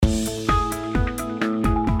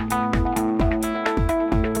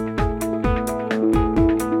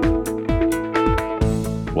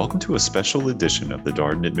to a special edition of the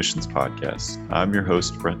Darden Admissions Podcast. I'm your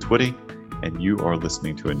host, Brent Twitty, and you are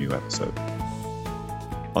listening to a new episode.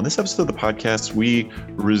 On this episode of the podcast, we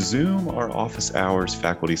resume our office hours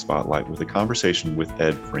faculty spotlight with a conversation with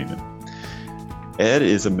Ed Freeman. Ed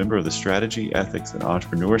is a member of the Strategy, Ethics, and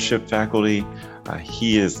Entrepreneurship faculty.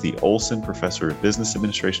 He is the Olson Professor of Business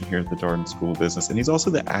Administration here at the Darden School of Business, and he's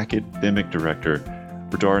also the Academic Director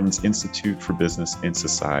for Darden's Institute for Business and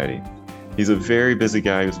Society. He's a very busy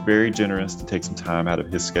guy who's very generous to take some time out of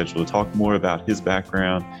his schedule to talk more about his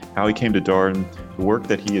background, how he came to Darden, the work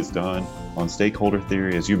that he has done on stakeholder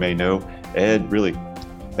theory. As you may know, Ed really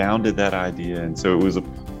founded that idea, and so it was a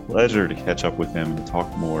pleasure to catch up with him and talk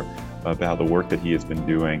more about the work that he has been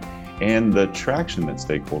doing and the traction that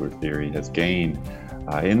stakeholder theory has gained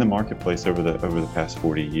in the marketplace over the past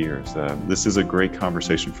 40 years. This is a great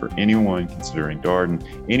conversation for anyone considering Darden,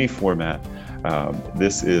 any format.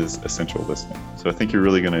 This is essential listening. So I think you're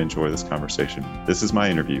really going to enjoy this conversation. This is my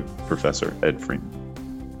interview, Professor Ed Freeman.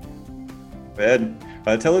 Ed,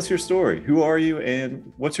 tell us your story. Who are you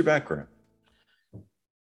and what's your background?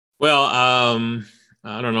 Well, I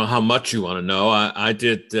don't know how much you want to know. I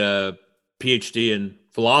did a PhD in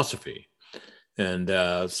philosophy. And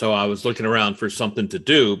so I was looking around for something to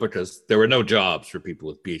do because there were no jobs for people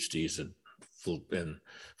with PhDs in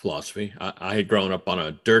philosophy. I had grown up on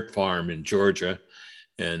a dirt farm in Georgia,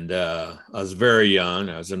 and I was very young.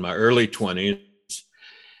 I was in my early 20s.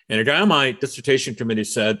 And a guy on my dissertation committee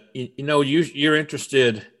said, you're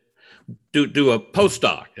interested, do a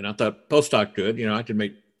postdoc. And I thought, postdoc, good. I could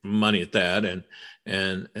make money at that. And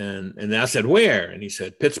I said, where? And he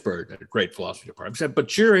said, Pittsburgh, at a great philosophy department. I said,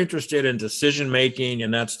 but you're interested in decision-making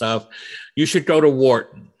and that stuff. You should go to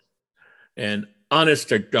Wharton. And honest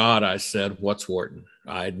to God, I said, what's Wharton?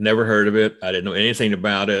 I'd never heard of it. I didn't know anything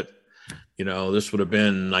about it. This would have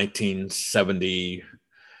been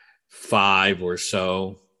 1975 or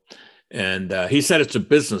so. And he said it's a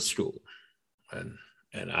business school. And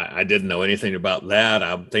I didn't know anything about that.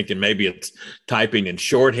 I'm thinking maybe it's typing in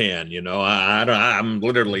shorthand, I'm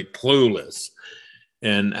literally clueless.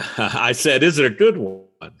 And I said, is it a good one?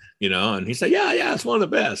 And he said, yeah, it's one of the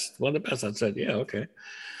best. One of the best. I said, yeah, okay.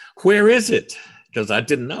 Where is it? Because I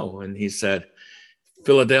didn't know. And he said,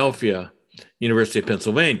 Philadelphia, University of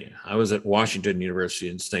Pennsylvania. I was at Washington University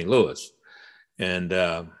in St. Louis. And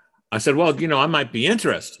I said, well, I might be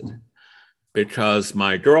interested because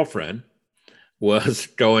my girlfriend was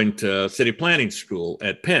going to city planning school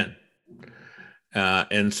at Penn.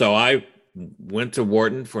 And so I went to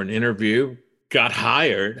Wharton for an interview, got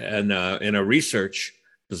hired in a research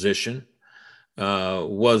position,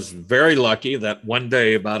 was very lucky that one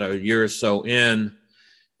day, about a year or so in,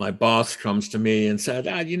 my boss comes to me and said,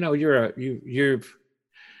 you've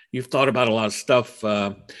thought about a lot of stuff.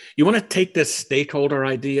 You want to take this stakeholder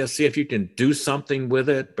idea, see if you can do something with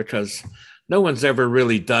it, because no one's ever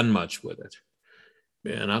really done much with it.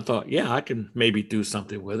 And I thought, yeah, I can maybe do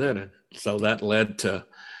something with it. And so that led to,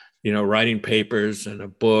 writing papers and a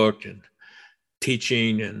book and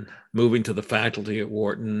teaching and moving to the faculty at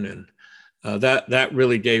Wharton. And that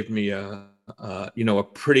really gave me a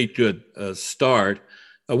pretty good start.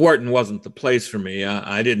 Wharton wasn't the place for me.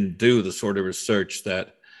 I didn't do the sort of research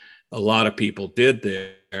that a lot of people did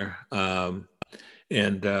there.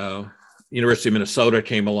 University of Minnesota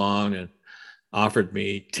came along and offered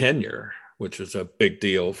me tenure, which was a big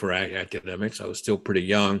deal for academics. I was still pretty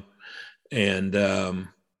young. And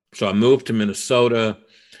so I moved to Minnesota.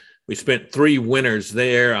 We spent 3 winters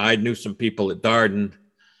there. I knew some people at Darden.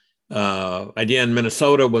 Again,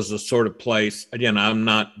 Minnesota was the sort of place, again, I'm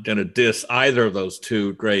not going to diss either of those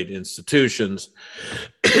 2 great institutions,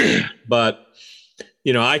 but,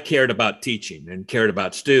 I cared about teaching and cared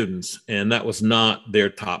about students, and that was not their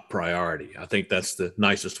top priority. I think that's the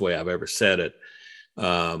nicest way I've ever said it.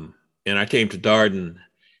 And I came to Darden,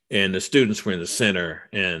 and the students were in the center.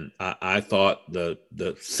 And I thought the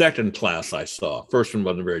second class I saw, first one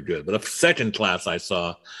wasn't very good, but the second class I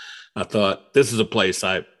saw, I thought, this is a place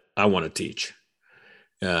I want to teach.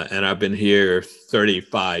 And I've been here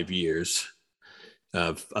 35 years.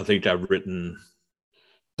 I think I've written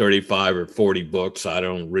 35 or 40 books. I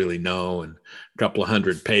don't really know, and a couple of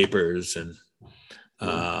hundred papers, and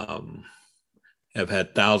have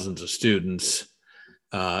had thousands of students.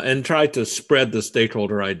 And tried to spread the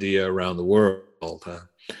stakeholder idea around the world.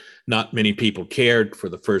 Not many people cared for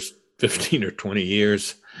the first 15 or 20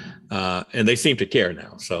 years, and they seem to care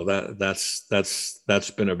now. So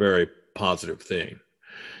that's been a very positive thing.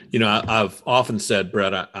 I've often said,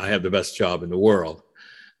 Brett, I have the best job in the world,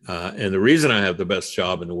 and the reason I have the best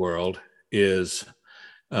job in the world is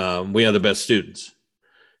we have the best students.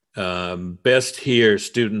 best here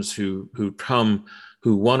students who come,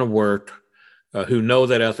 who want to work, who know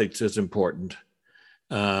that ethics is important.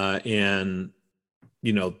 And,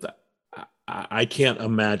 I can't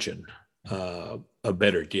imagine a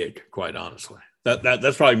better gig, quite honestly.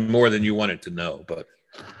 That's probably more than you wanted to know, but.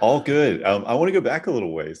 All good. I want to go back a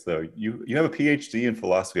little ways, though. You have a PhD in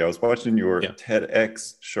philosophy. I was watching your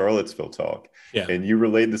TEDx Charlottesville talk, and you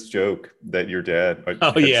relayed this joke that your dad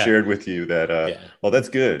had shared with you that, well, that's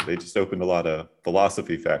good. They just opened a lot of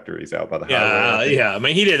philosophy factories out by the highway. I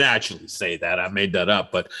mean, he didn't actually say that. I made that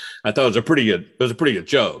up, but I thought it was a pretty good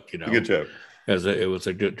joke. A good joke. It was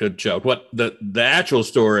a good joke. What the actual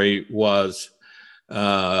story was.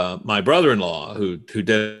 My brother-in-law, who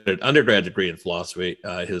did an undergrad degree in philosophy,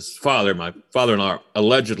 my father-in-law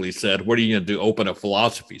allegedly said, "What are you going to do? Open a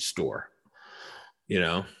philosophy store?"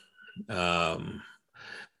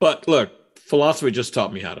 But look, philosophy just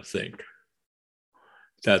taught me how to think.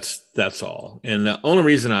 That's all. And the only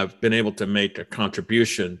reason I've been able to make a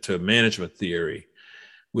contribution to management theory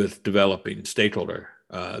with developing the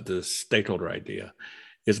stakeholder idea,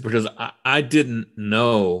 is because I didn't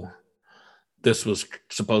know this was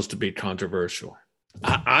supposed to be controversial.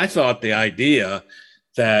 I thought the idea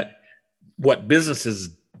that what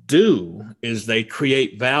businesses do is they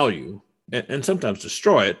create value and sometimes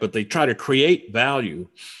destroy it, but they try to create value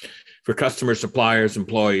for customers, suppliers,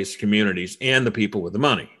 employees, communities, and the people with the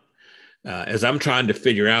money. As I'm trying to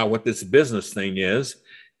figure out what this business thing is,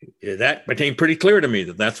 that became pretty clear to me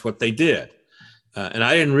that that's what they did. And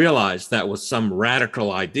I didn't realize that was some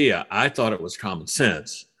radical idea. I thought it was common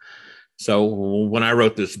sense. So when I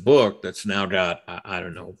wrote this book that's now got,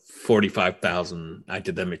 45,000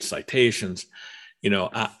 academic citations,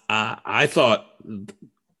 I thought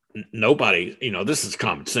nobody, this is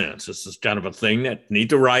common sense. This is kind of a thing that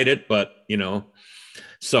need to write it, but,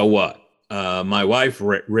 so what? My wife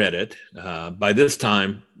read it. By this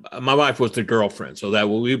time, my wife was the girlfriend. So that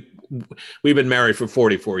we've been married for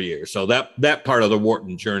 44 years. So that part of the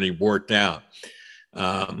Wharton journey worked out.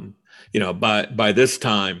 By this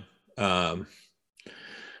time,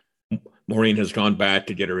 Maureen has gone back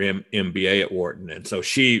to get her MBA at Wharton. And so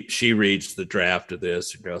she reads the draft of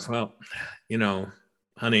this and goes, well,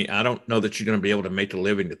 honey, I don't know that you're going to be able to make a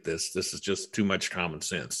living at this. This is just too much common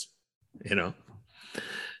sense,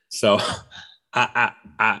 So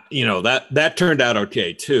that turned out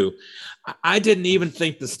okay too. I didn't even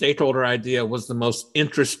think the stakeholder idea was the most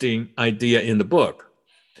interesting idea in the book.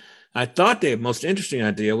 I thought the most interesting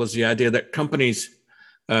idea was the idea that companies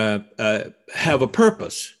have a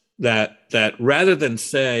purpose, that rather than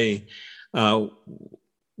say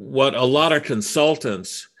what a lot of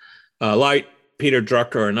consultants like Peter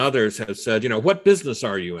Drucker and others have said, what business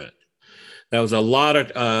are you in? There was a lot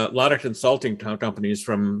of consulting companies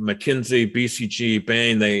from McKinsey, BCG,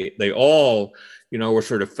 Bain. They all, were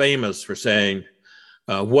sort of famous for saying,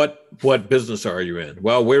 what business are you in?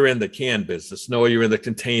 Well, we're in the can business. No, you're in the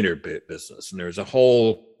container business. And there's a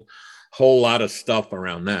whole lot of stuff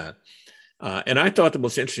around that. And I thought the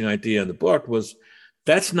most interesting idea in the book was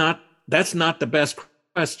that's not the best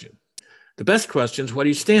question. The best question is, what do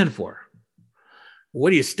you stand for? What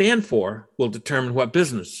do you stand for will determine what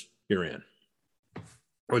business you're in.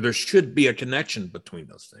 Or there should be a connection between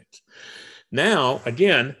those things. Now,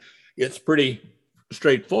 again, it's pretty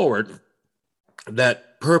straightforward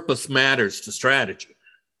that purpose matters to strategy.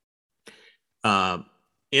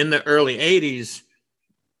 In the early 80s,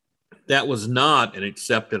 that was not an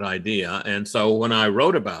accepted idea. And so when I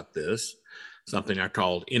wrote about this, something I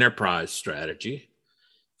called enterprise strategy,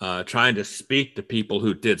 trying to speak to people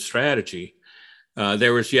who did strategy,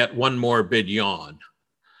 there was yet one more big yawn.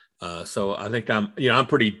 So I think I'm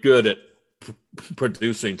pretty good at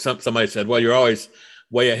producing. Somebody said, well, you're always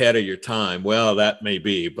way ahead of your time. Well, that may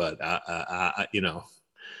be, but I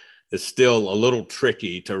it's still a little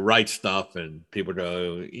tricky to write stuff and people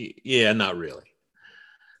go, yeah, not really.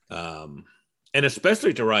 And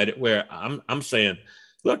especially to write it where I'm saying,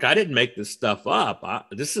 look, I didn't make this stuff up.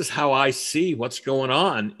 This is how I see what's going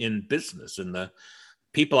on in business and the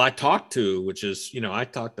people I talk to, which is, I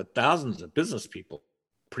talk to thousands of business people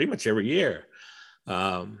pretty much every year.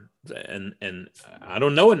 And I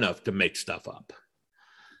don't know enough to make stuff up.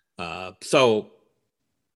 I'm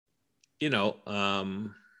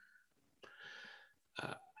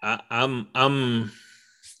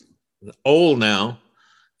old now,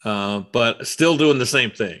 but still doing the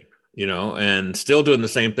same thing, and still doing the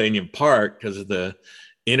same thing in part because of the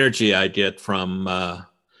energy I get from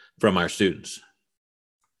our students.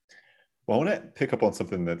 Well, I want to pick up on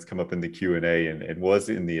something that's come up in the Q&A and was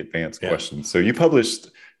in the advanced questions. So you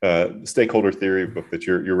published Stakeholder Theory book that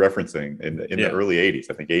you're referencing in the early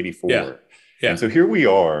 80s, I think 84. Yeah. And so here we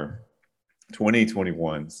are,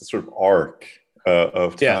 2021, it's a sort of arc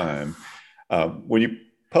of time. When you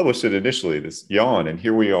published it initially, this yawn, and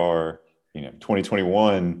here we are,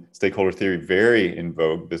 2021, Stakeholder Theory, very in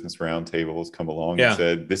vogue. Business Roundtables come along and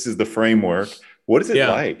said, this is the framework. What is it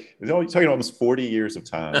like? You're talking almost 40 years of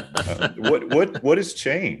time. What has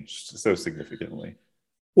changed so significantly?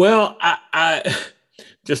 Well, I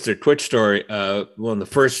just a quick story. One of the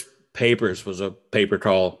first papers was a paper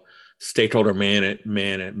called Stakeholder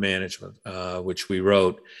Management, which we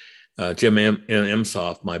wrote. Jim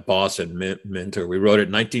Emshoff, my boss and mentor, we wrote it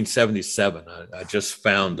in 1977. I just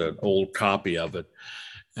found an old copy of it,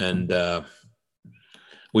 and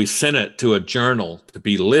we sent it to a journal to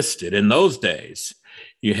be listed. In those days,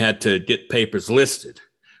 you had to get papers listed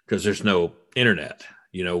because there's no internet,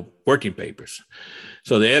 working papers.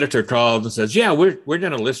 So the editor called and says, yeah, we're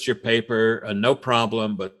going to list your paper, no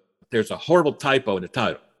problem, but there's a horrible typo in the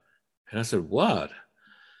title. And I said, what?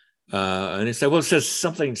 And he said, well, it says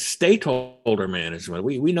something stakeholder management.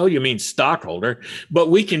 We know you mean stockholder, but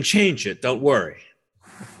we can change it. Don't worry.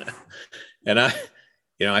 And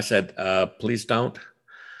I said, please don't.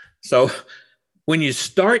 So when you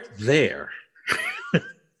start there,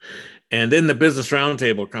 and then the Business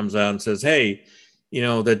Roundtable comes out and says, hey,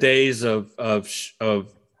 the days of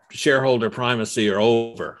shareholder primacy are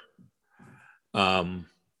over.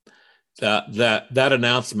 That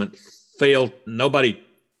announcement failed. Nobody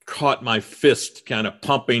caught my fist kind of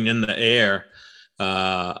pumping in the air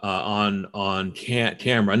on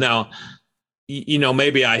camera. Now,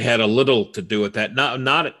 maybe I had a little to do with that.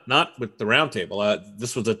 Not with the roundtable.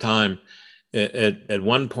 This was a time. At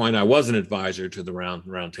one point, I was an advisor to the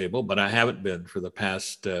roundtable, but I haven't been for the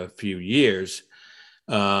past few years.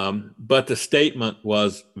 But the statement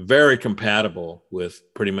was very compatible with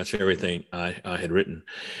pretty much everything I had written.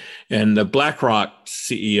 And the BlackRock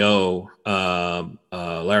CEO,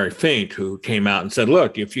 Larry Fink, who came out and said,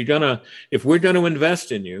 look, if we're going to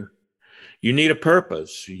invest in you, you need a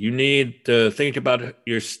purpose. You need to think about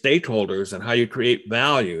your stakeholders and how you create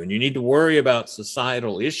value. And you need to worry about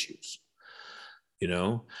societal issues.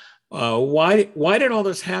 Why did all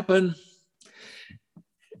this happen?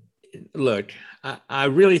 Look, I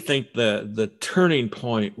really think the turning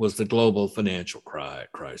point was the global financial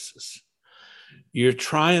crisis. You're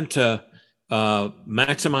trying to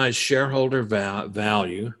maximize shareholder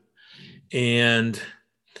value, and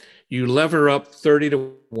you lever up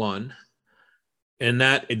 30-1, and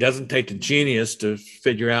that it doesn't take a genius to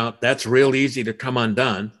figure out that's real easy to come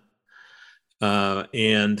undone.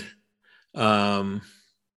 And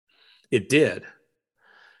it did.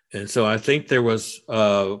 And so I think there was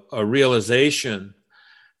a realization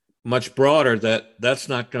much broader that that's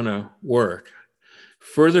not going to work.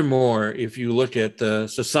 Furthermore, if you look at the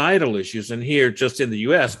societal issues, and here just in the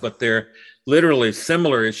US, but they're literally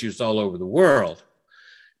similar issues all over the world,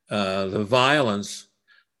 the violence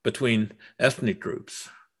between ethnic groups,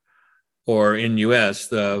 or in US,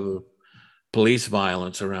 the police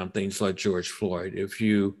violence around things like George Floyd. If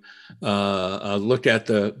you look at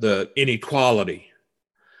the inequality,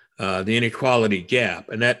 the inequality gap,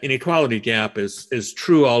 and that inequality gap is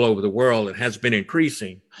true all over the world. It has been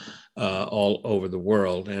increasing all over the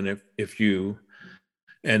world. And if you,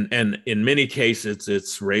 and in many cases,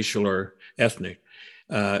 it's racial or ethnic.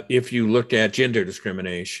 If you look at gender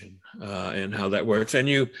discrimination and how that works, and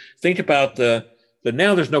you think about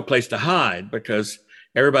now there's no place to hide because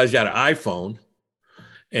everybody's got an iPhone,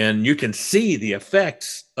 and you can see the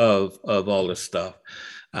effects of all this stuff.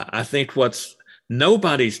 I think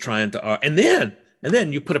nobody's trying to, and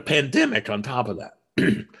then you put a pandemic on top of that.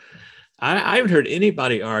 I haven't heard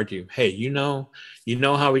anybody argue, hey, you know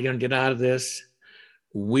how we're going to get out of this?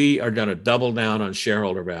 We are going to double down on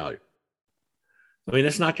shareholder value. I mean,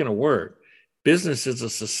 it's not going to work. Business is a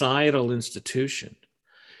societal institution.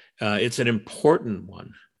 It's an important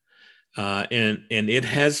one. And it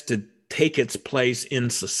has to take its place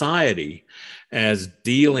in society as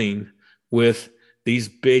dealing with these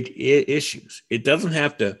big issues. It doesn't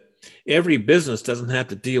have to, every business doesn't have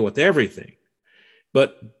to deal with everything,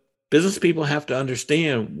 but business people have to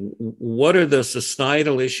understand what are the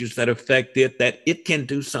societal issues that affect it that it can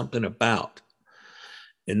do something about.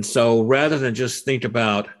 And so rather than just think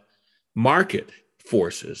about market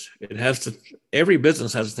forces, every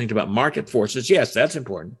business has to think about market forces. Yes, that's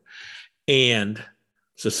important. And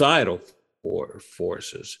societal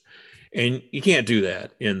forces. And you can't do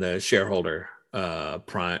that in the shareholder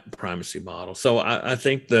primacy model. So I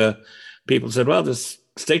think the people said, well, this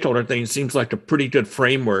stakeholder thing seems like a pretty good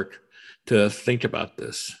framework to think about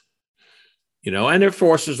this. And there are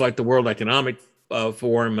forces like the World Economic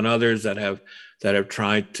Forum and others that have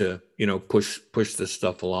tried to push this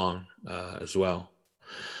stuff along as well.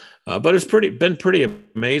 But it's been pretty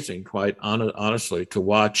amazing, quite honestly, to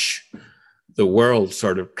watch the world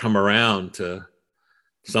sort of come around to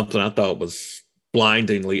something I thought was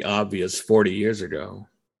blindingly obvious 40 years ago.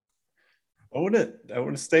 I want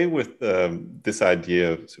to stay with this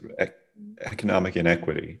idea of sort of economic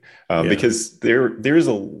inequity, because there is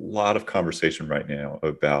a lot of conversation right now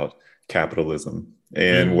about capitalism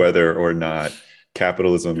and whether or not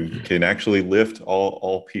capitalism can actually lift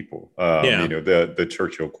all people. The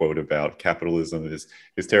Churchill quote about capitalism is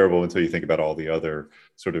terrible until you think about all the other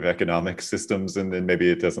sort of economic systems, and then maybe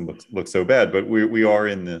it doesn't look so bad. But we are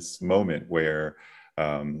in this moment where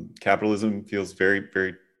capitalism feels very,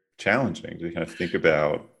 very challenging to kind of think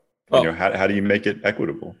about. How do you make it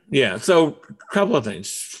equitable? Yeah. So a couple of things.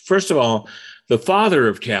 First of all, the father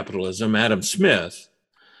of capitalism, Adam Smith,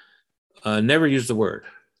 never used the word.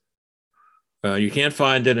 You can't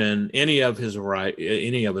find it in any of his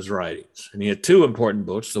writings. And he had two important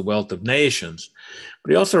books, The Wealth of Nations,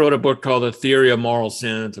 but he also wrote a book called The Theory of Moral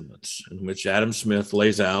Sentiments, in which Adam Smith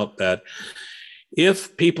lays out that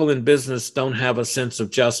if people in business don't have a sense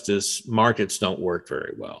of justice, markets don't work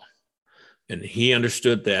very well. And he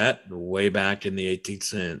understood that way back in the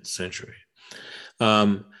 18th century.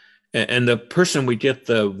 And the person we get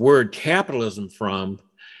the word capitalism from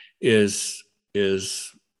is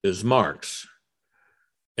Marx.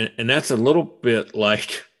 And that's a little bit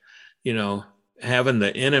like, having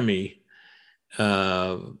the enemy,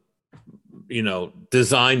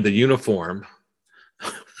 design the uniform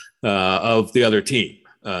of the other team,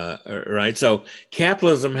 right? So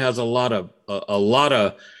capitalism has a lot of,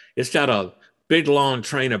 it's got a big, long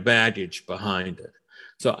train of baggage behind it.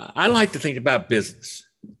 So I like to think about business,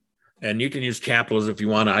 and you can use capitalism if you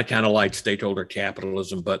want to. I kind of like stakeholder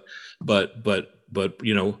capitalism, but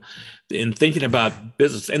in thinking about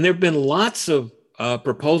business, and there've been lots of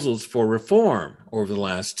proposals for reform over the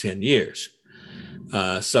last 10 years.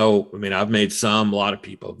 I've made some. A lot of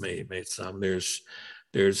people have made some.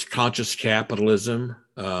 There's Conscious Capitalism,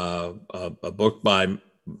 a book by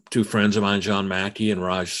two friends of mine, John Mackey and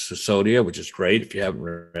Raj Sisodia, which is great if you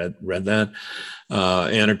haven't read that,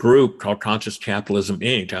 and a group called Conscious Capitalism,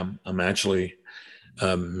 Inc. I'm actually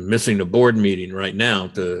missing the board meeting right now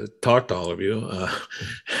to talk to all of you.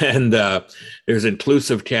 And there's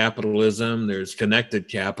inclusive capitalism, there's connected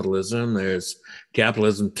capitalism, there's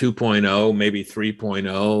capitalism 2.0, maybe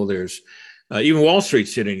 3.0. There's even Wall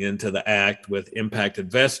Street's hitting into the act with impact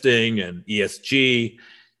investing and ESG,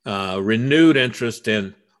 renewed interest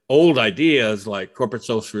in old ideas like corporate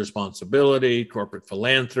social responsibility, corporate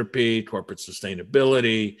philanthropy, corporate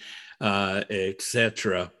sustainability,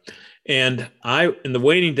 etc. And in the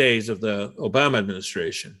waning days of the Obama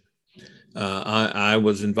administration, I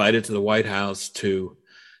was invited to the White House to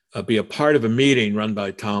be a part of a meeting run by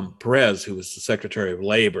Tom Perez, who was the Secretary of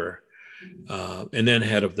Labor, and then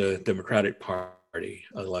head of the Democratic Party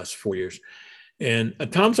the last 4 years. And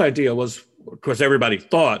Tom's idea was, of course, everybody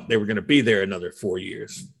thought they were going to be there another 4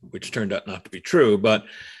 years, which turned out not to be true. But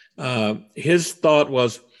his thought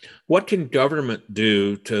was, what can government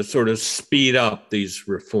do to sort of speed up these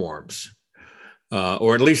reforms,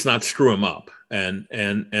 or at least not screw them up? And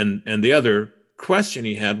the other question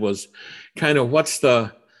he had was kind of what's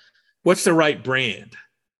the right brand?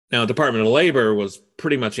 Now, the Department of Labor was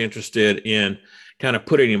pretty much interested in kind of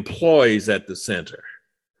putting employees at the center,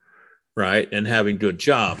 right, and having good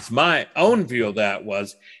jobs. My own view of that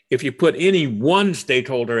was, if you put any one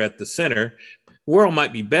stakeholder at the center, the world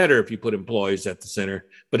might be better if you put employees at the center,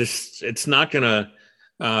 but it's not going to,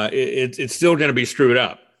 it's still going to be screwed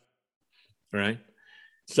up, right?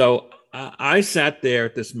 So I sat there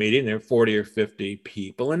at this meeting. There were 40 or 50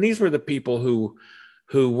 people, and these were the people who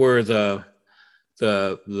were the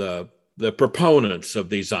proponents of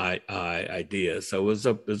these ideas. So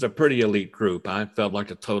it was a pretty elite group. I felt like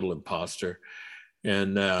a total imposter,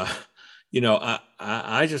 and I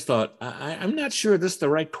just thought, I'm not sure this is the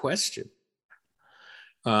right question.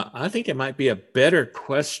 I think it might be a better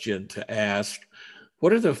question to ask,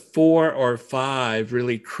 what are the 4 or 5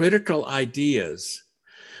 really critical ideas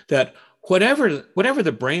that whatever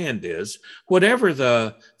the brand is, whatever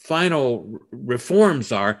the final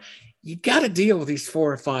reforms are, you got to deal with these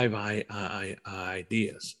 4 or 5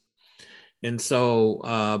 ideas. And so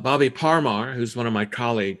Bobby Parmar, who's one of my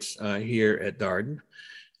colleagues here at Darden,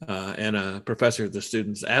 and a professor the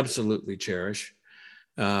students absolutely cherish,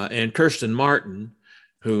 and Kirsten Martin,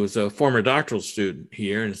 who's a former doctoral student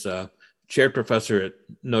here and is a chaired professor at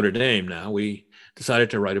Notre Dame now, we decided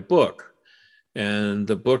to write a book. And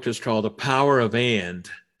the book is called The Power of And,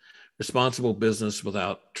 Responsible Business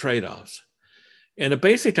Without Trade-offs. And the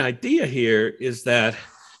basic idea here is that,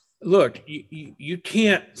 look, you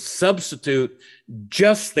can't substitute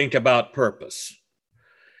just think about purpose.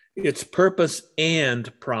 It's purpose and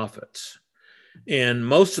profits. And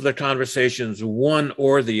most of the conversations, one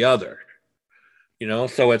or the other,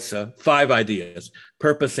 so it's 5 ideas: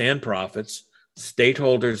 purpose and profits,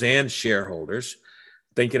 stakeholders and shareholders,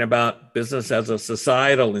 thinking about business as a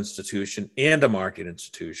societal institution and a market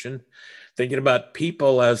institution, thinking about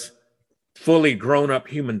people as fully grown-up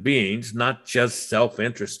human beings, not just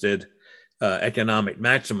self-interested economic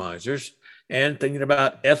maximizers, and thinking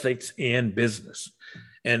about ethics and business.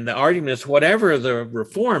 And the argument is, whatever the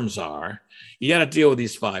reforms are, you got to deal with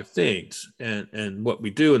these 5 things. And what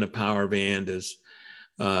we do in The Power of And is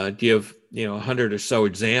give 100 or so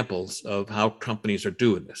examples of how companies are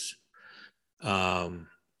doing this. I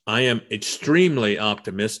am extremely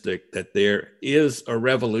optimistic that there is a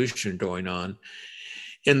revolution going on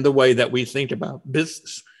in the way that we think about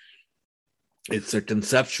business. It's a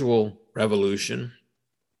conceptual revolution,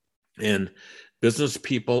 and business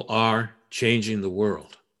people are changing the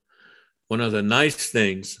world. One of the nice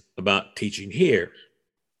things about teaching here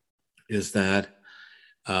is that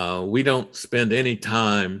we don't spend any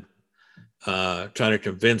time trying to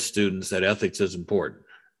convince students that ethics is important.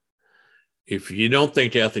 If you don't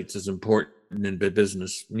think ethics is important in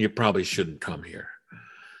business, you probably shouldn't come here.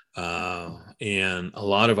 And a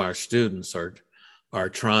lot of our students are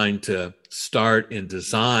trying to start and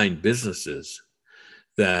design businesses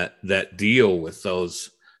that deal with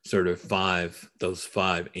those sort of five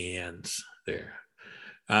ands there.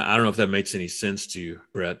 I don't know if that makes any sense to you,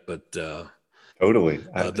 Brett, but totally.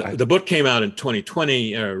 The book came out in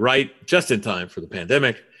 2020, right just in time for the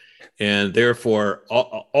pandemic. And therefore,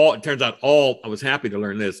 all it turns out, I was happy to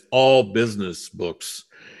learn this, all business books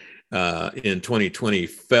in 2020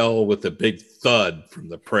 fell with a big thud from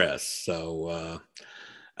the press. So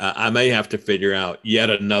I may have to figure out yet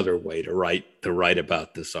another way to write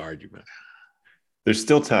about this argument. There's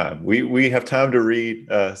still time. We have time to read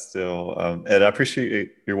still. And I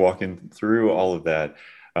appreciate you walking through all of that.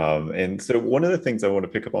 And so one of the things I want to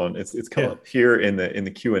pick up on, it's come up here in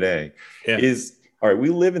the Q&A is, all right,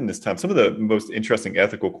 we live in this time. Some of the most interesting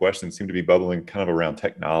ethical questions seem to be bubbling kind of around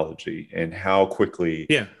technology and how quickly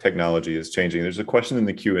technology is changing. There's a question in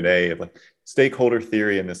the Q&A of like stakeholder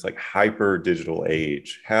theory in this like hyper digital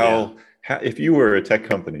age. How if you were a tech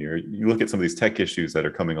company or you look at some of these tech issues that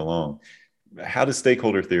are coming along, how does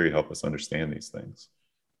stakeholder theory help us understand these things?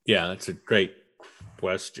 Yeah, that's a great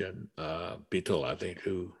question. Beetle, I think,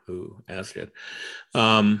 who asked it.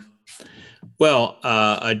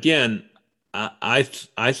 Again, I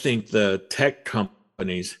think the tech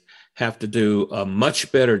companies have to do a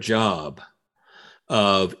much better job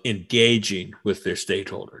of engaging with their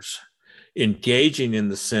stakeholders, engaging in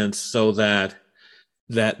the sense so that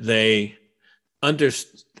they're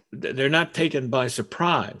not taken by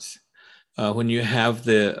surprise when you have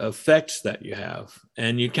the effects that you have,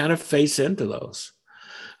 and you kind of face into those.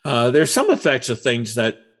 There's some effects of things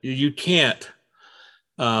that you can't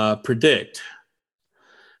predict.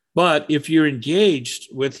 But if you're engaged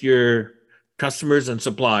with your customers and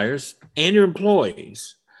suppliers and your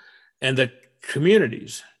employees and the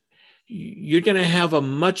communities, you're going to have a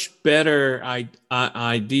much better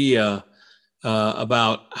idea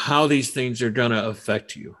about how these things are going to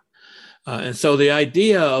affect you. And so the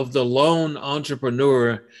idea of the lone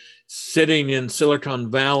entrepreneur sitting in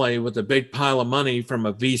Silicon Valley with a big pile of money from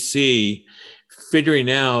a VC,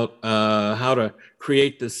 figuring out how to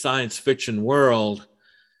create this science fiction world,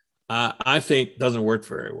 I think doesn't work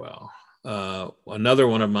very well. Another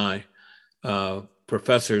one of my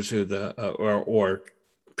professors or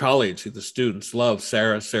colleagues who the students love,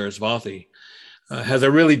 Sarah Sarasvathy, has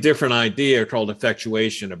a really different idea called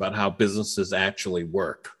effectuation about how businesses actually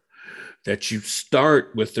work, that you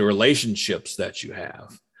start with the relationships that you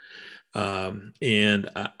have. And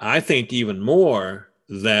I think even more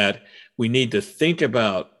that we need to think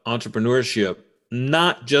about entrepreneurship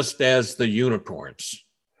not just as the unicorns,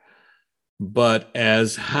 but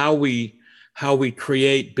as how we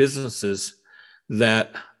create businesses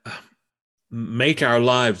that make our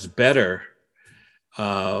lives better,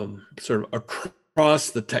 sort of across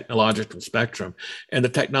the technological spectrum. And the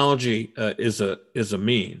technology is a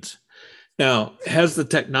means. Now, has the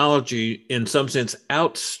technology in some sense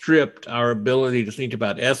outstripped our ability to think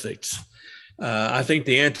about ethics? I think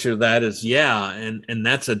the answer to that is yeah, and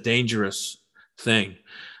that's a dangerous thing.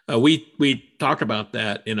 We talk about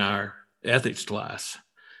that in our ethics class.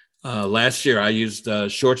 Last year, I used a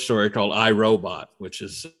short story called I, Robot, which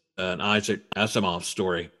is an Isaac Asimov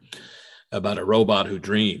story about a robot who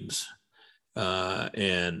dreams.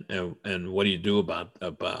 And what do you do about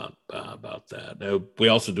that? We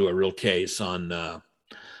also do a real case on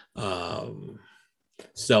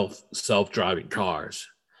self-driving cars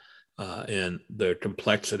and the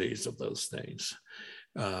complexities of those things.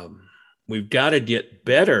 We've got to get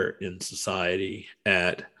better in society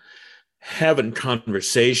at having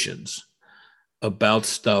conversations about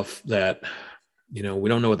stuff that, we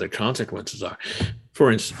don't know what the consequences are.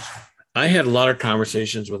 For instance, I had a lot of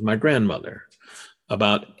conversations with my grandmother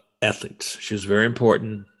about ethics. She was a very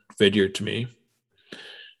important figure to me.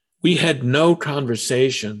 We had no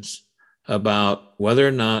conversations about whether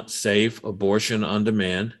or not safe abortion on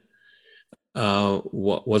demand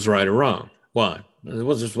was right or wrong. Why?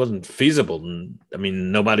 It just wasn't feasible. I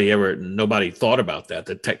mean, nobody thought about that.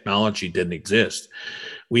 The technology didn't exist.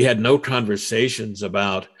 We had no conversations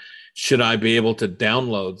about, should I be able to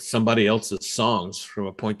download somebody else's songs from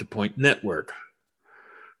a point-to-point network?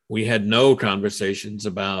 We had no conversations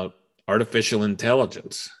about artificial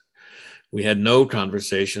intelligence. We had no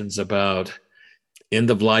conversations about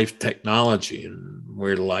end-of-life technology and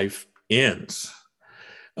where life ends.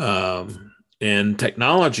 And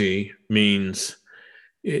technology means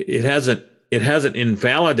it hasn't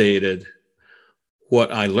invalidated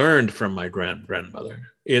what I learned from my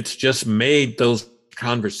grandmother. It's just made those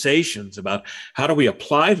conversations about how do we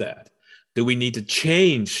apply that? Do we need to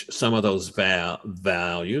change some of those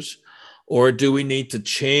values, or do we need to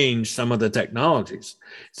change some of the technologies?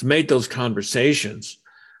 It's made those conversations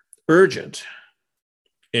urgent.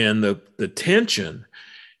 And the tension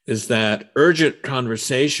is that urgent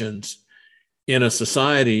conversations in a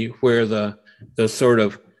society where the sort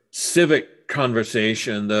of civic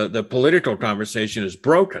conversation, the political conversation is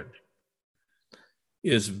broken,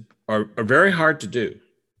 are very hard to do.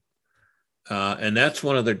 And that's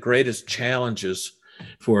one of the greatest challenges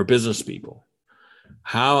for business people.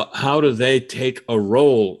 How do they take a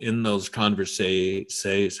role in those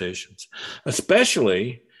conversations,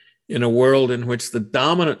 especially in a world in which the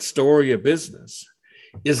dominant story of business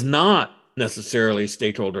is not necessarily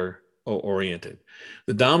stakeholder oriented?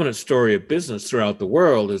 The dominant story of business throughout the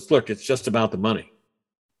world is, look, it's just about the money.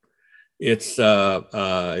 It's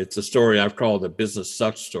a story I've called the business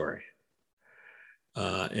sucks story.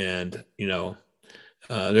 And there are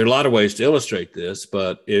a lot of ways to illustrate this,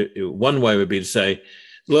 but one way would be to say,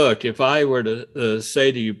 look, if I were to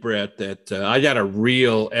say to you, Brett, that I got a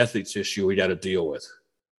real ethics issue we got to deal with,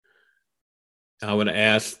 I would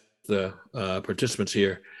ask the participants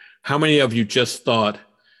here, how many of you just thought,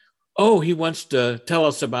 oh, he wants to tell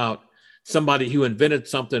us about somebody who invented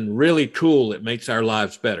something really cool that makes our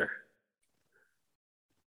lives better?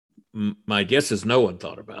 My guess is no one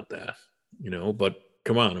thought about that, but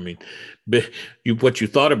come on. I mean, what you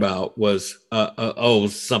thought about was,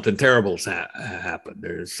 something terrible's happened.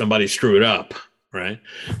 There's somebody screwed up, right?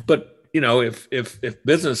 But, if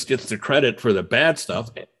business gets the credit for the bad stuff,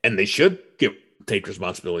 and they should take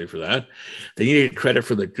responsibility for that, they need credit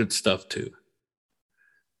for the good stuff too.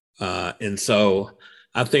 And so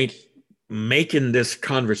I think making this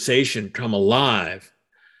conversation come alive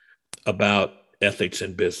about ethics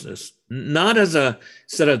in business, not as a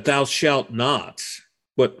set of thou shalt nots.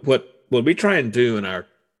 What we try and do in our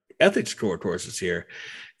ethics core courses here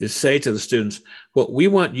is say to the students, what we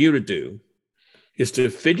want you to do is to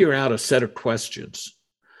figure out a set of questions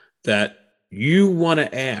that you want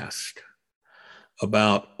to ask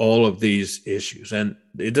about all of these issues. And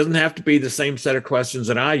it doesn't have to be the same set of questions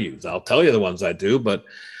that I use. I'll tell you the ones I do, but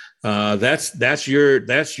that's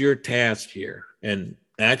your task here. And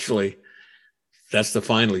actually, that's the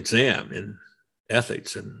final exam in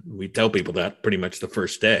ethics. And we tell people that pretty much the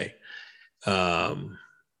first day. That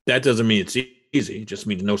doesn't mean it's easy. It just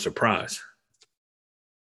means no surprise.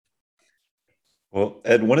 Well,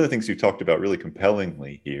 Ed, one of the things you talked about really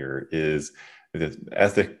compellingly here is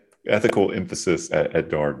the ethical emphasis at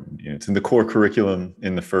Darden. It's in the core curriculum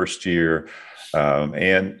in the first year.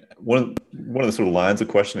 And one of the sort of lines of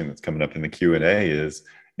questioning that's coming up in the Q&A is,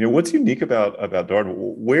 what's unique about Darden?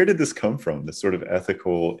 Where did this come from, this sort of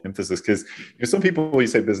ethical emphasis? Because some people, you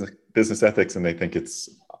say business ethics and they think it's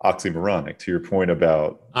oxymoronic. To your point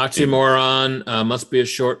about oxymoron, must be a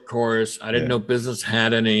short course. I didn't know business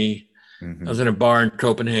had any. Mm-hmm. I was in a bar in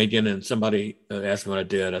Copenhagen and somebody asked me what I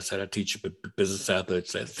did. I said, I teach business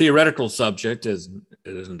ethics. A theoretical subject isn't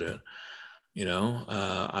it?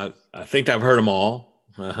 I think I've heard them all,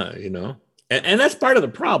 and that's part of the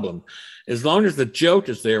problem. As long as the joke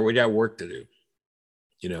is there, we got work to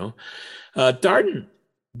do. Darden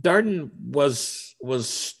Darden was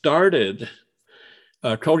started.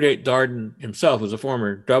 Colgate Darden himself was a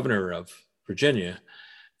former governor of Virginia.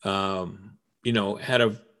 Had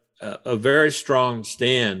a very strong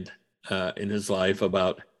stand in his life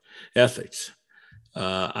about ethics.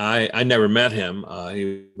 I never met him.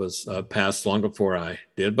 He was passed long before I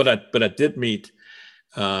did, but I did meet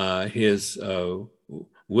his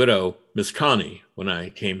widow, Miss Connie, when I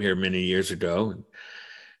came here many years ago.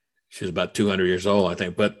 She was about 200 years old, I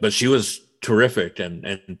think, but she was terrific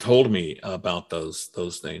and told me about those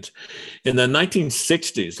things. In the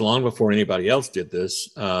 1960s, long before anybody else did this,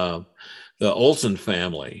 the Olson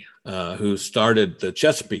family, who started the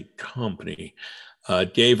Chesapeake Company,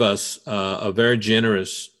 gave us a very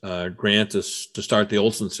generous grant to start the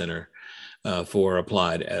Olson Center for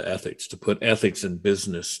Applied Ethics, to put ethics and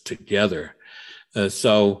business together.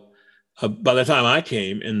 So by the time I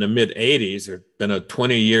came in the mid 80s, there'd been a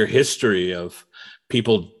 20-year history of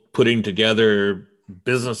people putting together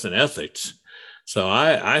business and ethics. So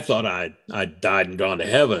I thought I'd died and gone to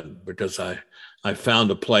heaven, because I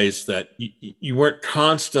found a place that you weren't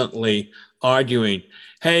constantly arguing,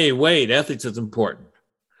 hey, wait, ethics is important.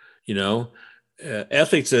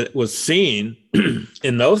 Ethics was seen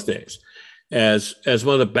in those days as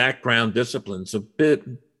one of the background disciplines of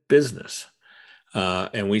business.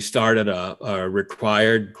 And we started a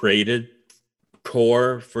required graded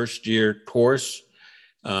core first year course.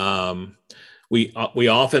 We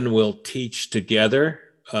often will teach together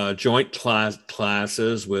joint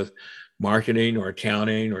classes with marketing or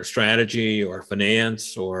accounting or strategy or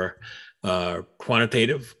finance or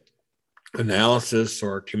quantitative analysis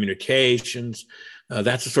or communications.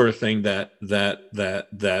 That's the sort of thing that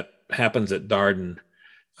happens at Darden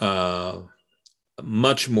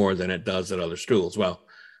much more than it does at other schools. Well,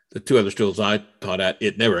 the two other schools I taught at,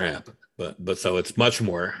 it never happened, but so it's much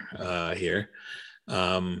more here.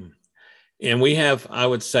 And we have, I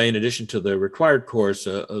would say, in addition to the required course,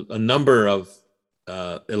 a number of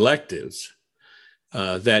electives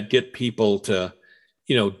that get people to,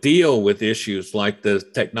 deal with issues like the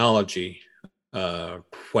technology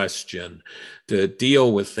question, to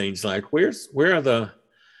deal with things like where are the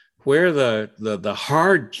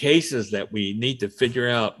hard cases that we need to figure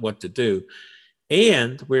out what to do.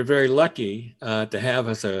 And we're very lucky to have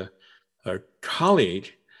as a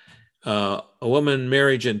colleague a woman,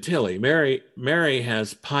 Mary Gentile. Mary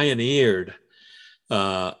has pioneered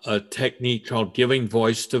a technique called giving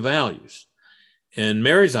voice to values. And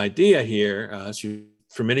Mary's idea here, she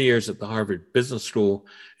for many years at the Harvard Business School,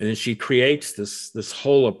 and then she creates this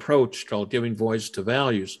whole approach called giving voice to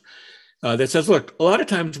values that says, look, a lot of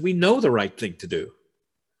times we know the right thing to do,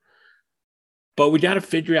 but we got to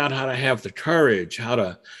figure out how to have the courage, how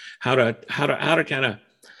to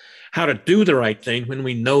do the right thing when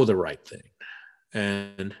we know the right thing.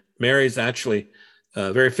 And Mary's actually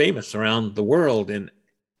very famous around the world in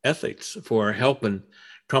ethics for helping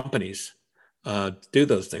companies do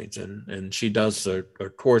those things. And she does a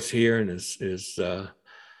course here and is a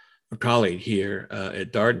colleague here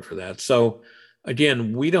at Darden for that. So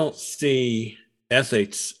again, we don't see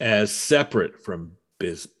ethics as separate from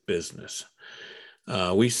business.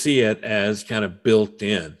 We see it as kind of built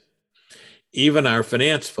in. Even our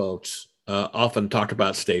finance folks often talk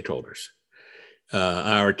about stakeholders.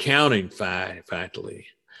 Our accounting faculty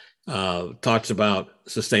talks about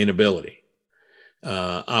sustainability.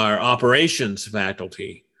 Our operations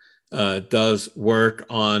faculty does work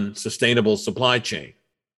on sustainable supply chain.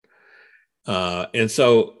 And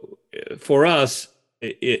so for us,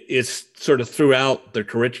 it's sort of throughout the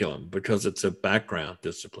curriculum because it's a background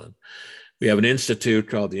discipline. We have an institute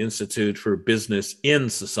called the Institute for Business in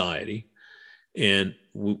Society. And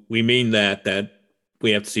we mean that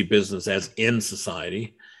we have to see business as in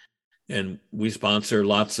society. And we sponsor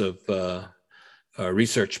lots of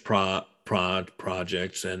research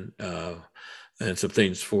projects and some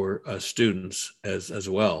things for students as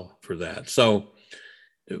well for that. So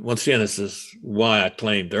once again, this is why I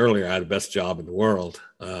claimed earlier I had the best job in the world.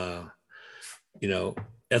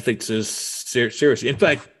 Ethics is serious. In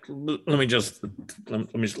fact,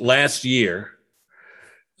 last year,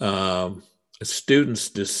 some students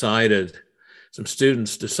decided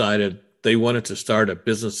they wanted to start a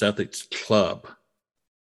business ethics club.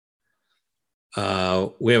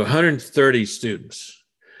 We have 130 students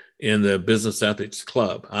in the business ethics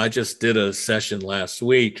club. I just did a session last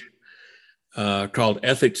week called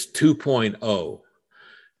Ethics 2.0,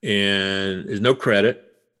 and there's no credit.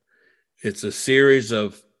 It's a series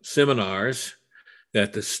of seminars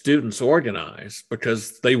that the students organize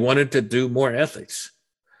because they wanted to do more ethics.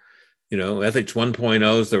 Ethics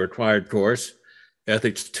 1.0 is the required course.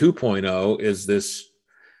 Ethics 2.0 is this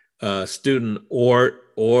student or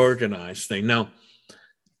organized thing. Now,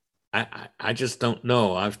 I just don't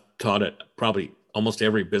know. I've taught at probably almost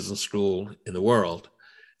every business school in the world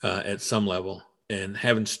at some level, and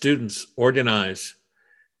having students organize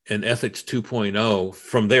an ethics 2.0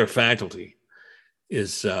 from their faculty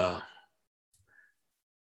is,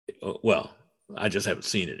 well, I just haven't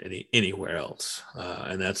seen it anywhere else.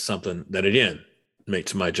 And that's something that, again,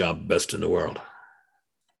 makes my job best in the world.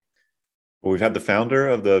 Well, we've had the founder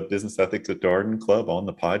of the Business Ethics at Darden Club on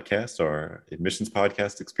the podcast, our admissions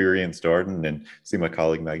podcast, Experience Darden. And see, my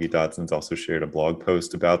colleague Maggie Dodson's also shared a blog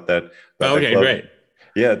post about that. Okay, great.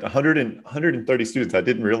 Yeah, 130 students. I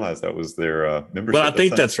didn't realize that was their membership. Well, I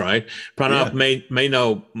think that's right. Pranav may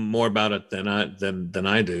know more about it than I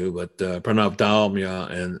do, but Pranav Dalmia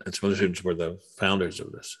and some other students were the founders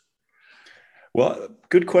of this. Well,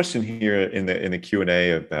 good question here in the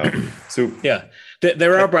Q&A about so. Yeah,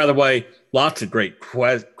 there are, by the way, lots of great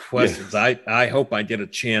questions. Yeah. I hope I get a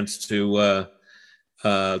chance to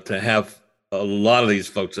have a lot of these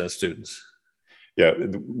folks as students. Yeah,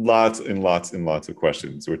 lots and lots and lots of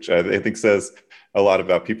questions, which I think says a lot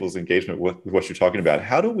about people's engagement with what you're talking about.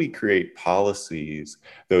 How do we create policies,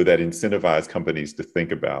 though, that incentivize companies to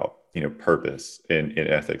think about, purpose in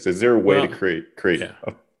ethics? Is there a way to create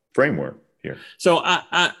a framework here? So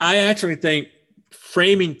I actually think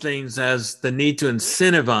framing things as the need to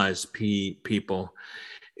incentivize people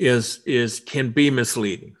can be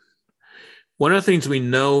misleading. One of the things we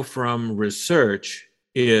know from research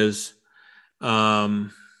is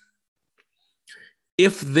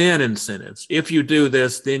if-then incentives. If you do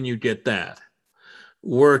this, then you get that.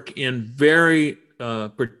 Work in very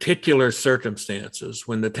particular circumstances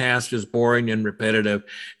when the task is boring and repetitive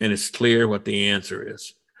and it's clear what the answer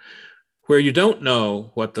is. Where you don't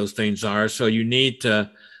know what those things are, so you need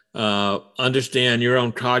to understand your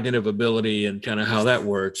own cognitive ability and kind of how that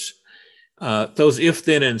works. Those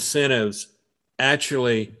if-then incentives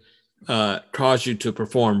actually cause you to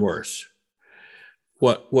perform worse.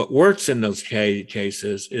 What works in those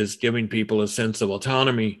cases is giving people a sense of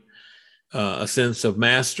autonomy, a sense of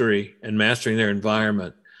mastery and mastering their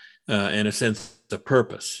environment, and a sense of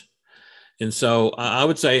purpose. And so I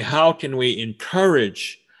would say, how can we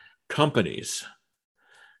encourage companies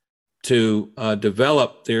to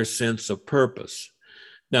develop their sense of purpose?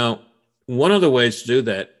 Now, one of the ways to do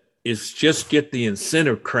that is just get the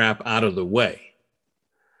incentive crap out of the way.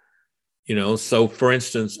 So for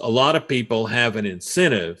instance, a lot of people have an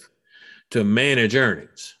incentive to manage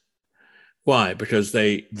earnings. Why? Because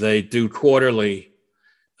they do quarterly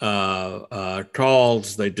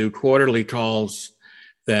calls. They do quarterly calls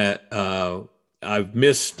that I've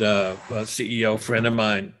missed. A CEO friend of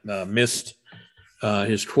mine missed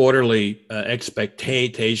his quarterly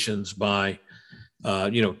expectations by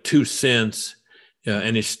 2 cents,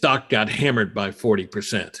 and his stock got hammered by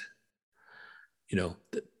 40%.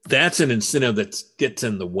 That's an incentive that gets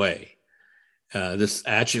in the way. This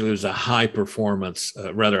actually was a high performance,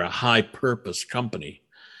 rather a high purpose company.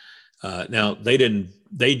 Now they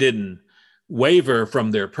didn't waver from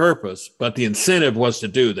their purpose, but the incentive was to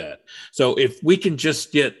do that. So if we can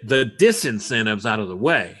just get the disincentives out of the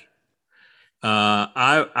way,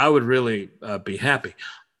 I would really be happy.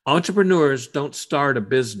 Entrepreneurs don't start a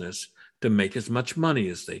business to make as much money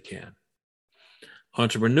as they can.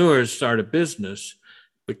 Entrepreneurs start a business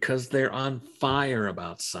because they're on fire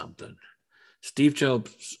about something. Steve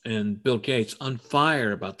Jobs and Bill Gates on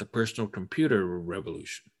fire about the personal computer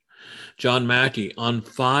revolution. John Mackey on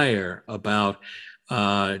fire about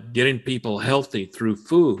getting people healthy through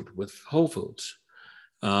food with Whole Foods.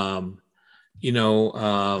 Friend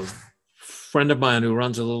of mine who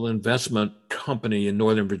runs a little investment company in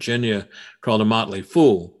Northern Virginia called The Motley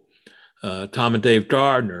Fool, Tom and Dave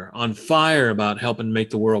Gardner, on fire about helping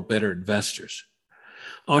make the world better investors.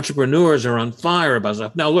 Entrepreneurs are on fire about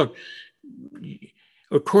stuff. Now, look,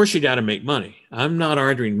 of course you got to make money. I'm not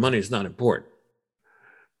arguing money is not important,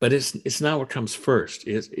 but it's not what comes first.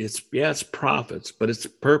 It's profits, but it's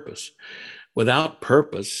purpose. Without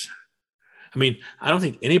purpose, I don't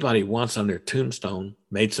think anybody wants on their tombstone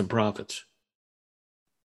made some profits.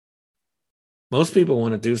 Most people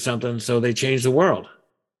want to do something so they change the world.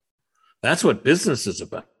 That's what business is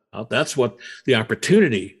about. That's what the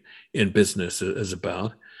opportunity in business is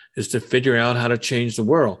about, is to figure out how to change the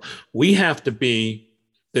world. We have to be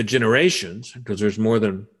the generations, because there's more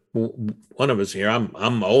than one of us here.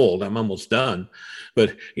 I'm old, I'm almost done.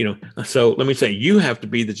 But, so let me say, you have to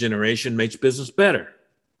be the generation makes business better.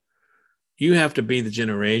 You have to be the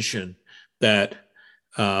generation that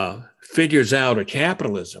figures out a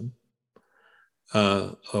capitalism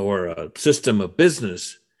or a system of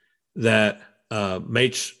business that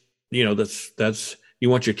makes that's you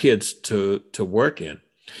want your kids to work in.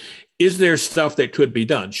 Is there stuff that could be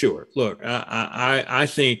done? Sure. Look, I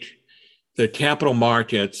think the capital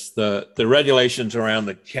markets, the regulations around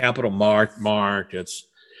the capital markets,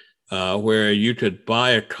 where you could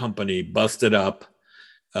buy a company, bust it up,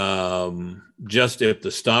 just if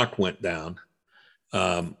the stock went down.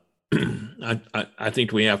 I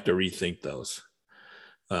think we have to rethink those.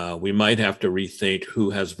 We might have to rethink who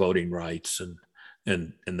has voting rights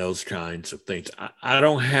and those kinds of things. I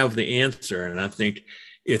don't have the answer, and I think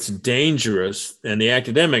it's dangerous. And the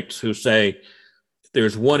academics who say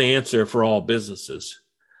there's one answer for all businesses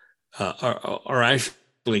are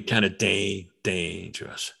actually kind of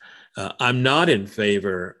dangerous. I'm not in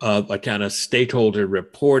favor of a kind of stakeholder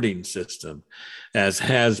reporting system, as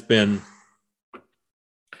has been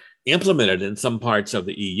implemented in some parts of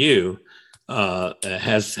the EU,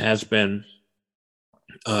 has been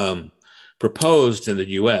proposed in the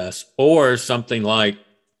US, or something like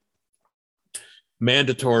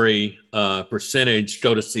mandatory percentage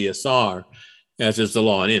go to CSR, as is the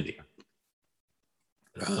law in India.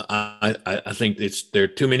 I think there are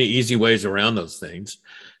too many easy ways around those things,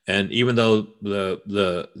 and even though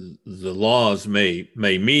the laws may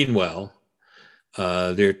mean well,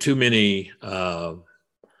 there are too many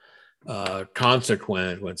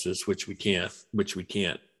consequences which we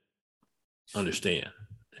can't understand,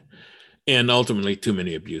 and ultimately too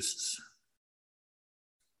many abuses.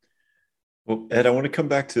 Well, Ed, I want to come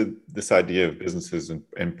back to this idea of businesses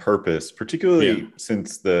and purpose, particularly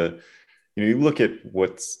since you look at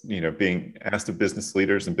what's, being asked of business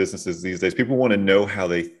leaders and businesses these days. People want to know how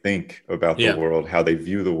they think about the world, how they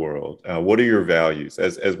view the world. What are your values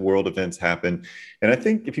as world events happen? And I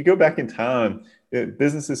think if you go back in time,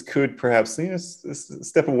 businesses could perhaps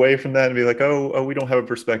step away from that and be like, oh, we don't have a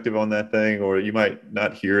perspective on that thing, or you might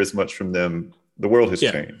not hear as much from them. The world has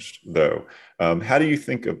changed, though. How do you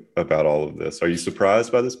think about all of this? Are you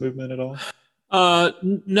surprised by this movement at all?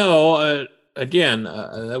 No. Again,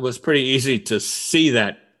 it was pretty easy to see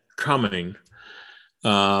that coming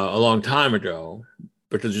a long time ago,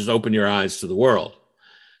 because just open your eyes to the world.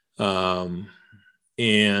 And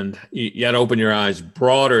you had to open your eyes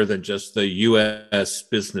broader than just the U.S.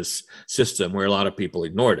 business system, where a lot of people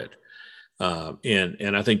ignored it.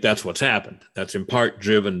 And I think that's what's happened. That's in part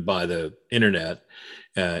driven by the internet,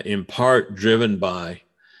 in part driven by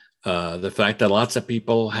the fact that lots of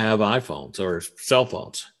people have iPhones or cell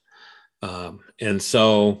phones. And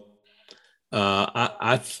so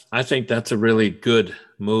I think that's a really good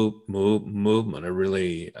movement, a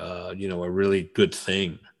really, a really good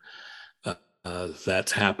thing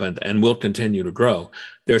that's happened and will continue to grow.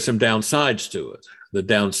 There's some downsides to it. The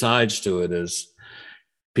downsides to it is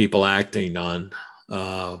people acting on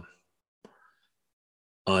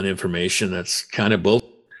information that's kind of bull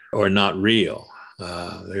or not real.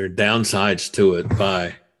 There are downsides to it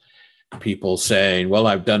by people saying, well,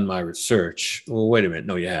 I've done my research. Well, wait a minute.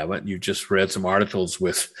 No, you haven't. You just read some articles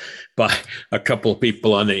by a couple of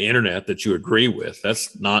people on the internet that you agree with.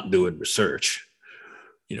 That's not doing research.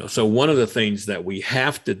 So one of the things that we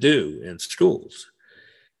have to do in schools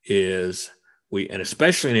is and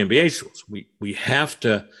especially in MBA schools, we have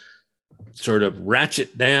to sort of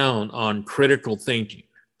ratchet down on critical thinking.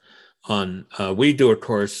 We do a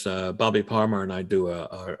course, Bobby Palmer and I do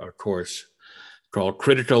a course called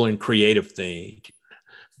Critical and Creative Thinking.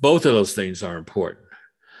 Both of those things are important.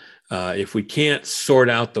 If we can't sort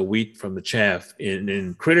out the wheat from the chaff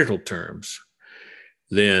in critical terms,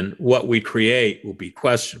 then what we create will be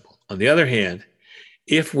questionable. On the other hand,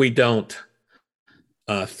 if we don't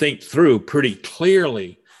think through pretty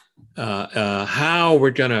clearly how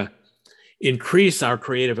we're going to increase our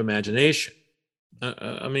creative imagination,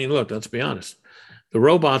 look, let's be honest. The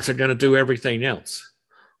robots are going to do everything else.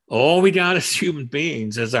 All we got as human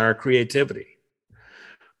beings is our creativity,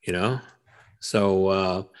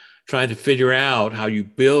 So trying to figure out how you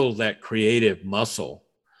build that creative muscle.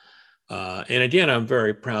 And again, I'm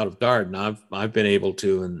very proud of Darden. I've been able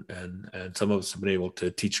to, and some of us have been able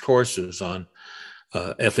to teach courses on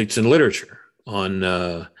ethics in literature,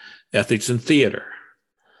 on ethics in theater,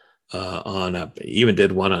 even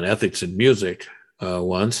did one on ethics in music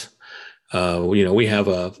once. We have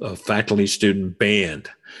a faculty student band.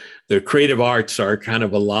 The creative arts are kind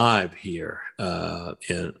of alive here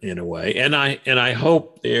in a way, and I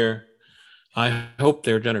hope they're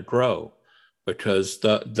going to grow, because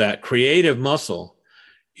that creative muscle,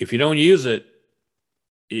 if you don't use it,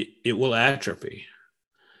 it will atrophy.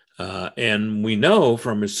 And we know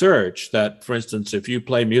from research that, for instance, if you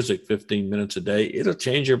play music 15 minutes a day, it'll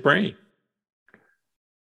change your brain.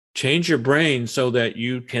 Change your brain so that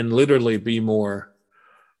you can literally be more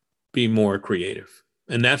be more creative.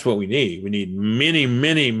 And that's what we need. We need many,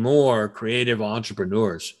 many more creative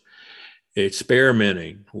entrepreneurs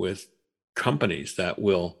experimenting with companies that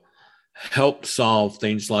will help solve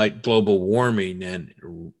things like global warming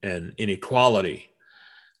and inequality,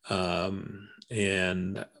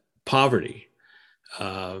 and poverty,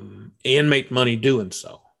 and make money doing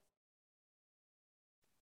so.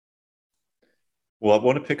 Well, I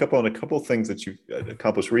want to pick up on a couple of things that you've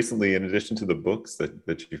accomplished recently, in addition to the books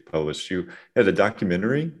that you've published. You had a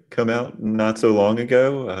documentary come out not so long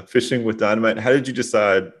ago, Fishing with Dynamite. How did you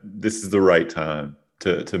decide this is the right time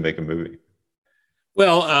to make a movie?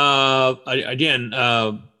 Well, I didn't.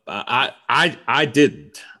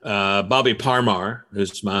 Bobby Parmar,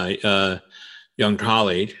 who's my young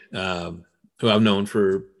colleague, who I've known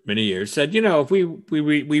for many years, said, if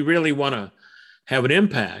we really want to have an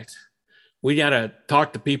impact, we got to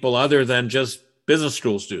talk to people other than just business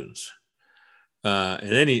school students.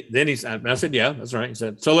 And then he said, I said, yeah, that's right. He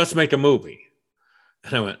said, so let's make a movie.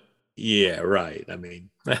 And I went, yeah, right. I mean,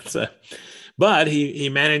 but he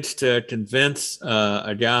managed to convince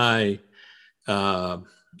a guy, who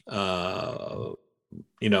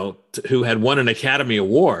had won an Academy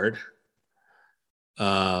Award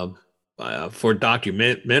for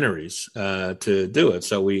documentaries to do it.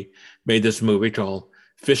 So we made this movie called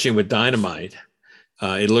Fishing with Dynamite.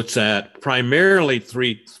 It looks at primarily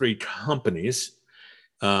three companies.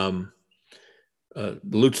 Lutz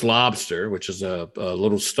Lobster, which is a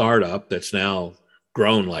little startup that's now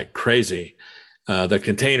grown like crazy. The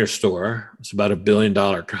Container Store, it's about $1 billion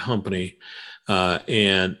company.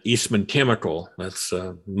 And Eastman Chemical, that's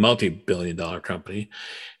a multi-billion-dollar company.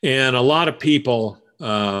 And a lot of people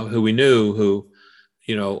who we knew who,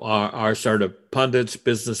 are sort of pundits,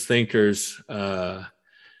 business thinkers,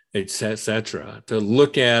 et cetera, to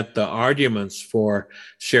look at the arguments for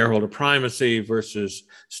shareholder primacy versus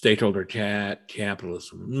stakeholder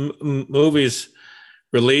capitalism. Movies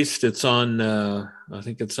released, it's on, I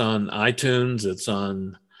think it's on iTunes, it's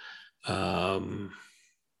on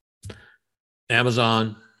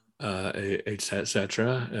Amazon, et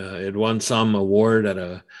cetera. It won some award at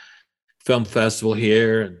a film festival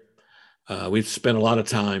here, and we've spent a lot of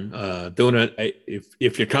time doing it.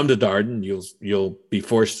 If you come to Darden, you'll be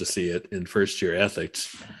forced to see it in first year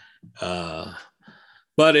ethics.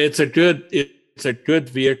 But it's a good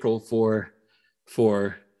vehicle for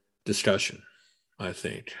discussion, I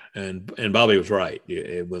think. And Bobby was right.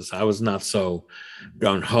 I was not so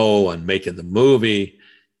gung ho on making the movie,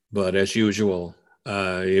 but as usual,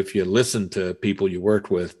 if you listen to people you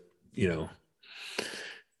work with,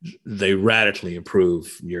 they radically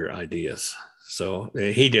improve your ideas. So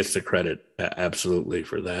he gets the credit absolutely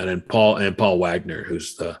for that. And Paul Wagner,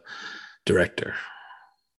 who's the director.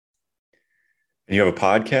 And you have a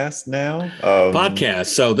podcast now? Podcast.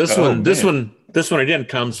 So this one again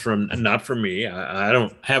comes from, not from me. I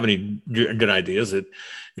don't have any good ideas. It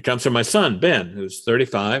comes from my son, Ben, who's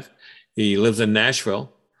 35. He lives in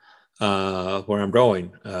Nashville, where I'm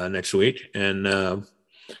going next week. And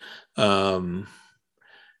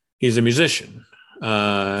he's a musician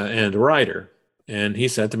and a writer. And he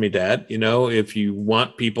said to me, Dad, if you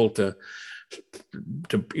want people if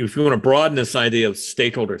you want to broaden this idea of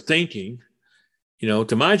stakeholder thinking,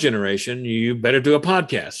 to my generation, you better do a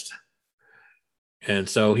podcast. And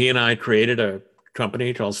so he and I created a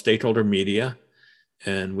company called Stakeholder Media,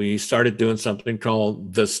 and we started doing something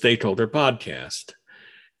called the Stakeholder Podcast.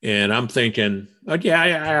 And I'm thinking,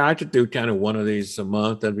 I could do kind of one of these a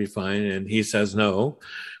month. That'd be fine. And he says, no,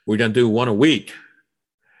 we're going to do one a week.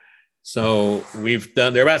 So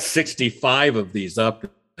there are about 65 of these up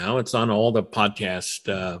now. It's on all the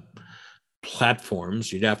podcast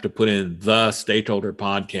platforms. You'd have to put in the Stakeholder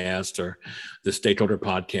Podcast or the Stakeholder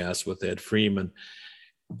Podcast with Ed Freeman.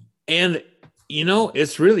 And,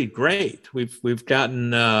 it's really great. We've gotten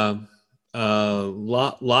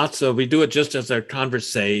lots of, we do it just as a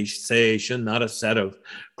conversation, not a set of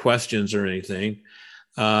questions or anything.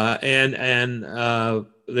 And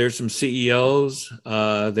there's some CEOs,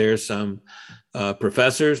 there's some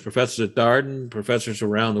professors at Darden, professors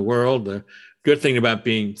around the world. The good thing about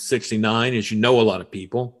being 69 is a lot of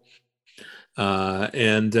people. I've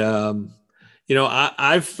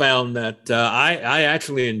found that I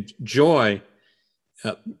actually enjoy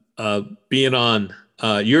being on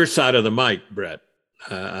your side of the mic, Brett.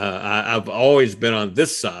 I've always been on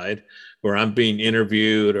this side where I'm being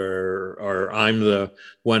interviewed or I'm the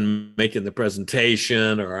one making the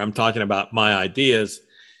presentation or I'm talking about my ideas.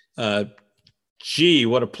 Gee,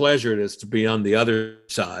 what a pleasure it is to be on the other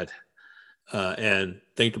side and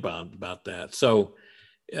think about that. So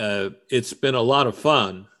it's been a lot of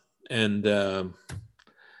fun. And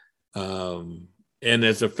And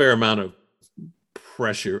there's a fair amount of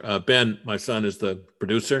pressure. Ben, my son, is the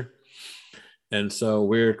producer. And so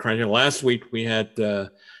we're trying to, last week we had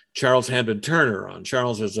Charles Hampton Turner on.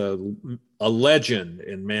 Charles is a legend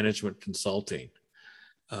in management consulting,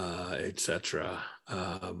 et cetera.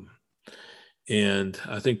 And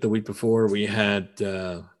I think the week before we had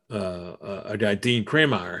a guy, Dean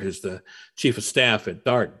Kremeyer, who's the chief of staff at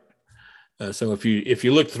Darden. So if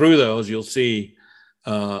you look through those, you'll see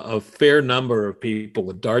a fair number of people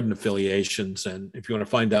with Darden affiliations. And if you want to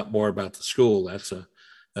find out more about the school, that's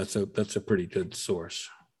a pretty good source.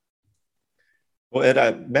 Well, Ed, I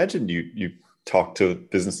imagine you talk to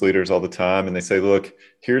business leaders all the time and they say, look,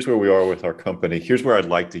 here's where we are with our company. Here's where I'd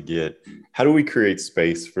like to get. How do we create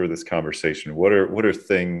space for this conversation? What are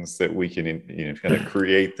things that we can, kind of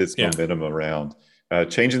create this momentum around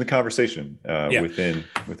changing the conversation within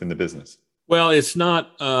the business? Well, it's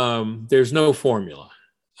not, there's no formula.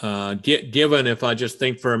 Given, if I just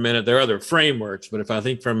think for a minute, there are other frameworks, but if I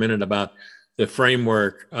think for a minute about the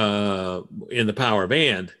framework in the Power of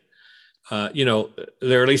And, there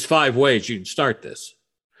are at least 5 ways you can start this.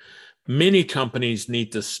 Many companies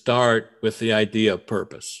need to start with the idea of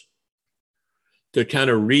purpose, to kind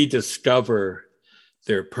of rediscover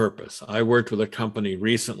their purpose. I worked with a company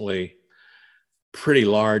recently, pretty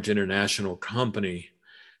large international company,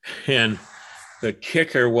 and the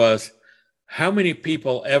kicker was, how many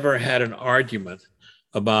people ever had an argument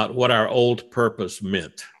about what our old purpose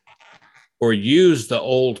meant, or used the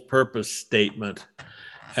old purpose statement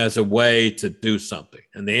as a way to do something?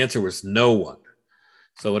 And the answer was no one.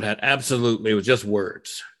 So it was just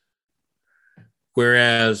words.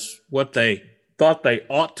 Whereas what they thought they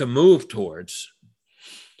ought to move towards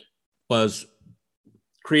was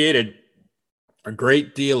created a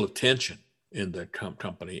great deal of tension in the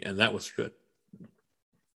company, and that was good.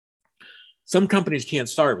 Some companies can't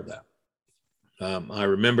start with that. I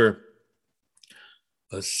remember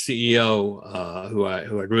a CEO who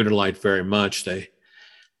I grew to like very much. His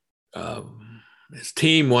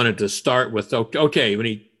team wanted to start with, okay, when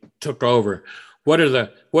he took over, what are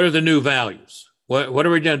the new values? What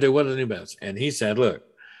are we going to do? What are the new values? And he said, look,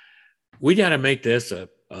 we got to make this a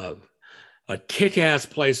kick-ass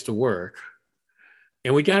place to work,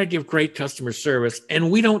 and we got to give great customer service,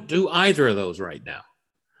 and we don't do either of those right now.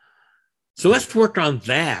 So let's work on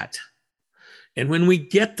that. And when we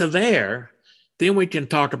get to there, then we can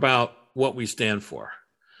talk about what we stand for.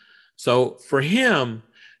 So for him,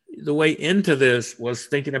 the way into this was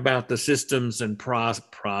thinking about the systems and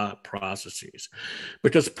processes,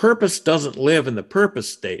 because purpose doesn't live in the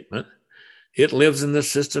purpose statement. It lives in the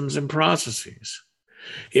systems and processes.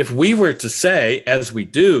 If we were to say, as we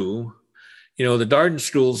do, the Darden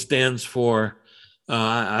School stands for,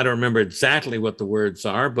 I don't remember exactly what the words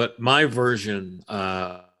are, but my version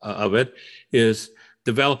of it is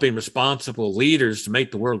developing responsible leaders to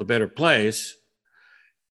make the world a better place.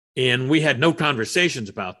 And we had no conversations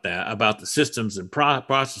about that, about the systems and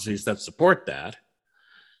processes that support that.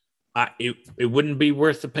 It wouldn't be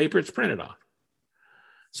worth the paper it's printed on.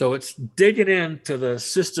 So it's digging into the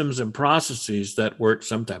systems and processes that work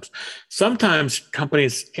sometimes. Sometimes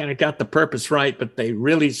companies kind of got the purpose right, but they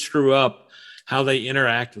really screw up how they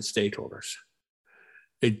interact with stakeholders.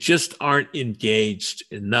 They just aren't engaged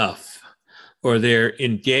enough, or they're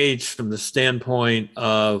engaged from the standpoint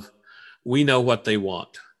of, we know what they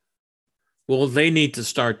want. Well, they need to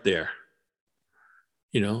start there.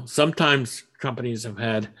 Sometimes companies have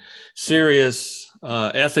had serious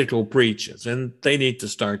ethical breaches, and they need to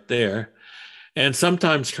start there. And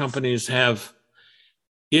sometimes companies have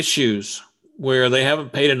issues where they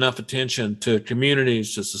haven't paid enough attention to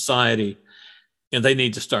communities, to society, and they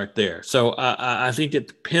need to start there. So I think it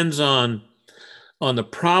depends on the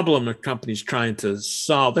problem the company's trying to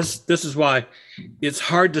solve. This is why it's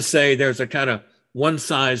hard to say there's a kind of one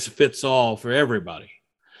size fits all for everybody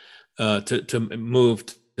to move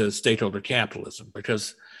to stakeholder capitalism,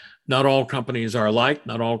 because not all companies are alike.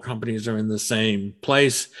 Not all companies are in the same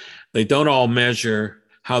place. They don't all measure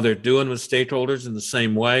how they're doing with stakeholders in the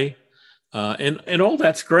same way. And all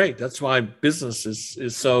that's great. That's why business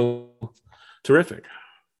is so terrific.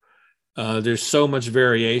 There's so much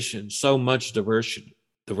variation, so much diversity.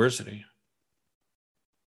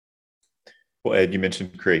 Well, Ed, you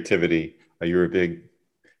mentioned creativity. You're a big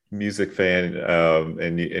music fan,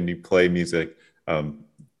 and you play music.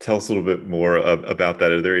 Tell us a little bit more about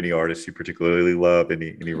that. Are there any artists you particularly love?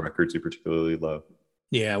 Any records you particularly love?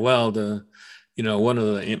 Yeah, well, one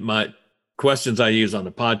of my questions I use on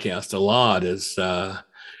the podcast a lot is,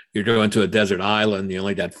 you're going to a desert island, you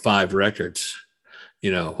only got 5 records.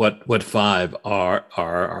 what five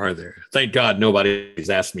are there? Thank God nobody's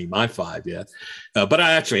asked me my five yet, but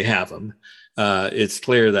I actually have them. It's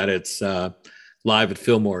clear that it's live at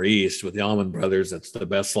Fillmore East with the Allman Brothers. That's the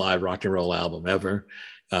best live rock and roll album ever.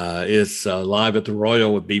 It's live at the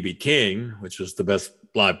Royal with B.B. King, which is the best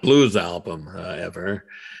live blues album ever.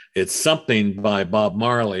 It's Something by Bob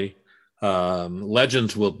Marley.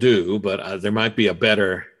 Legends will do, but there might be a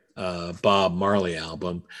better Bob Marley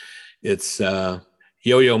album. It's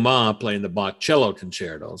Yo-Yo Ma playing the Bach cello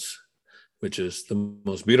concertos, which is the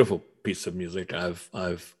most beautiful piece of music I've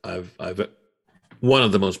one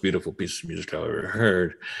of the most beautiful pieces of music I've ever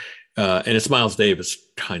heard. And it's Miles Davis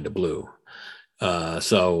Kind of Blue.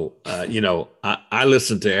 So I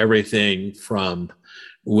listen to everything from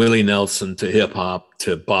Willie Nelson to hip hop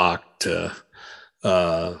to Bach to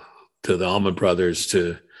the Allman Brothers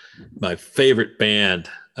to my favorite band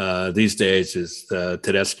these days is the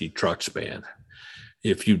Tedeschi Trucks Band.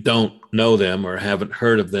 If you don't know them or haven't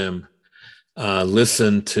heard of them,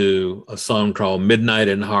 listen to a song called Midnight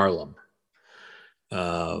in Harlem.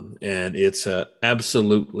 And it's an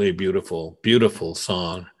absolutely beautiful, beautiful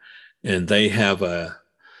song. And they have a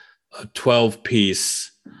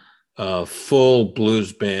 12-piece full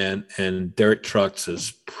blues band, and Derek Trucks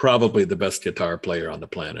is probably the best guitar player on the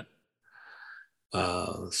planet.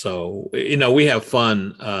 So we have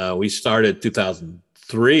fun. We started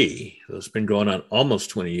 2003. So it's been going on almost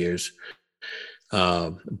 20 years.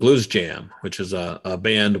 Blues Jam, which is a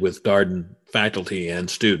band with Darden faculty and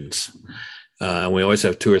students. And we always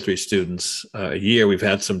have 2 or 3 students a year. We've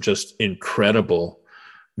had some just incredible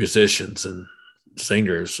musicians and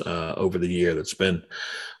singers over the year. That's been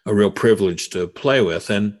a real privilege to play with.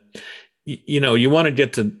 And, you want to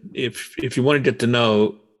get to, if you want to get to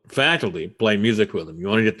know faculty, play music with them. You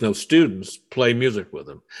want to get to know students, play music with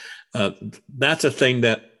them. That's a thing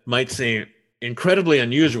that might seem incredibly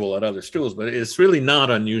unusual at other schools, but it's really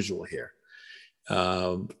not unusual here.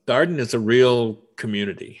 Darden is a real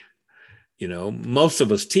community. Most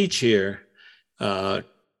of us teach here because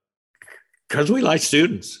we like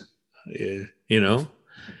students.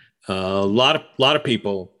 A lot of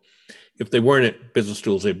people, if they weren't at business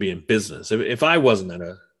schools, they'd be in business. If I wasn't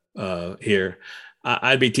at here,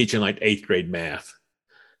 I'd be teaching like 8th grade math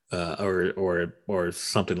or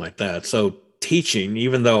something like that. So teaching,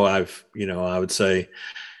 even though I would say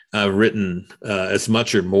I've written as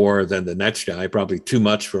much or more than the next guy, probably too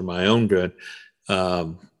much for my own good.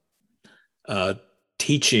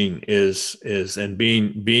 Teaching is and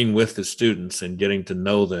being with the students and getting to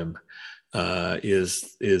know them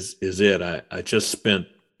is it. I just spent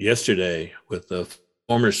yesterday with a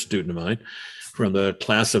former student of mine from the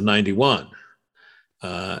class of 91.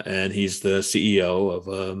 And he's the CEO of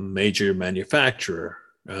a major manufacturer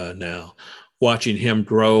now. Watching him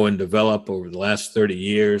grow and develop over the last 30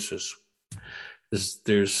 years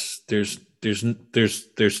there's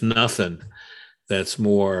nothing that's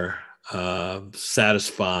more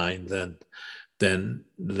satisfying than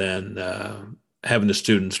having the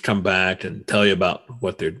students come back and tell you about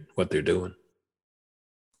what they're doing.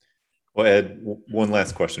 Well, Ed, one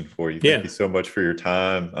last question for you. Thank you so much for your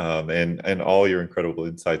time and all your incredible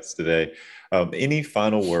insights today. Any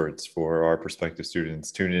final words for our prospective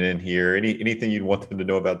students tuning in here? Anything you'd want them to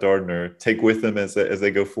know about Darden or take with them as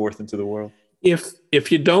they go forth into the world?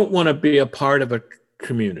 If you don't want to be a part of a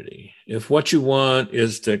community, if what you want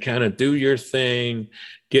is to kind of do your thing,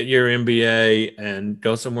 get your MBA and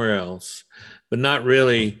go somewhere else, but not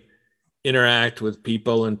really interact with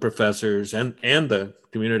people and professors and the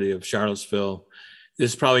community of Charlottesville,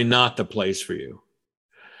 this is probably not the place for you.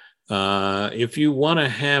 If you want to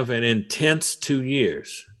have an intense 2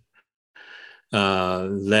 years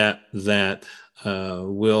that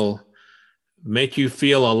will make you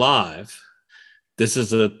feel alive, this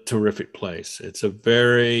is a terrific place. It's a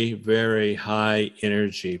very, very high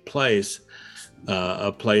energy place,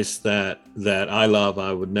 a place that I love.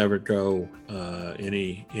 I would never go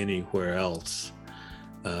anywhere else.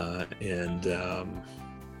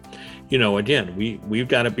 Again, we've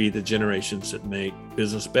got to be the generations that make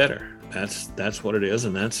business better. That's what it is,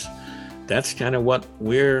 and that's kind of what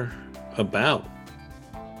we're about.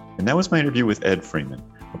 And that was my interview with Ed Freeman,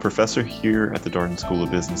 a professor here at the Darden School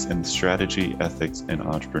of Business in the Strategy, Ethics, and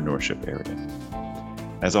Entrepreneurship area.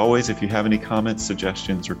 As always, if you have any comments,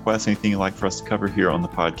 suggestions, requests, anything you'd like for us to cover here on the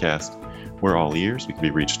podcast, we're all ears. We can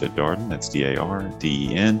be reached at Darden, that's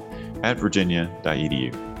DARDEN,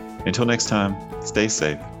 @virginia.edu. Until next time, stay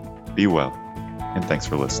safe, be well, and thanks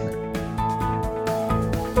for listening.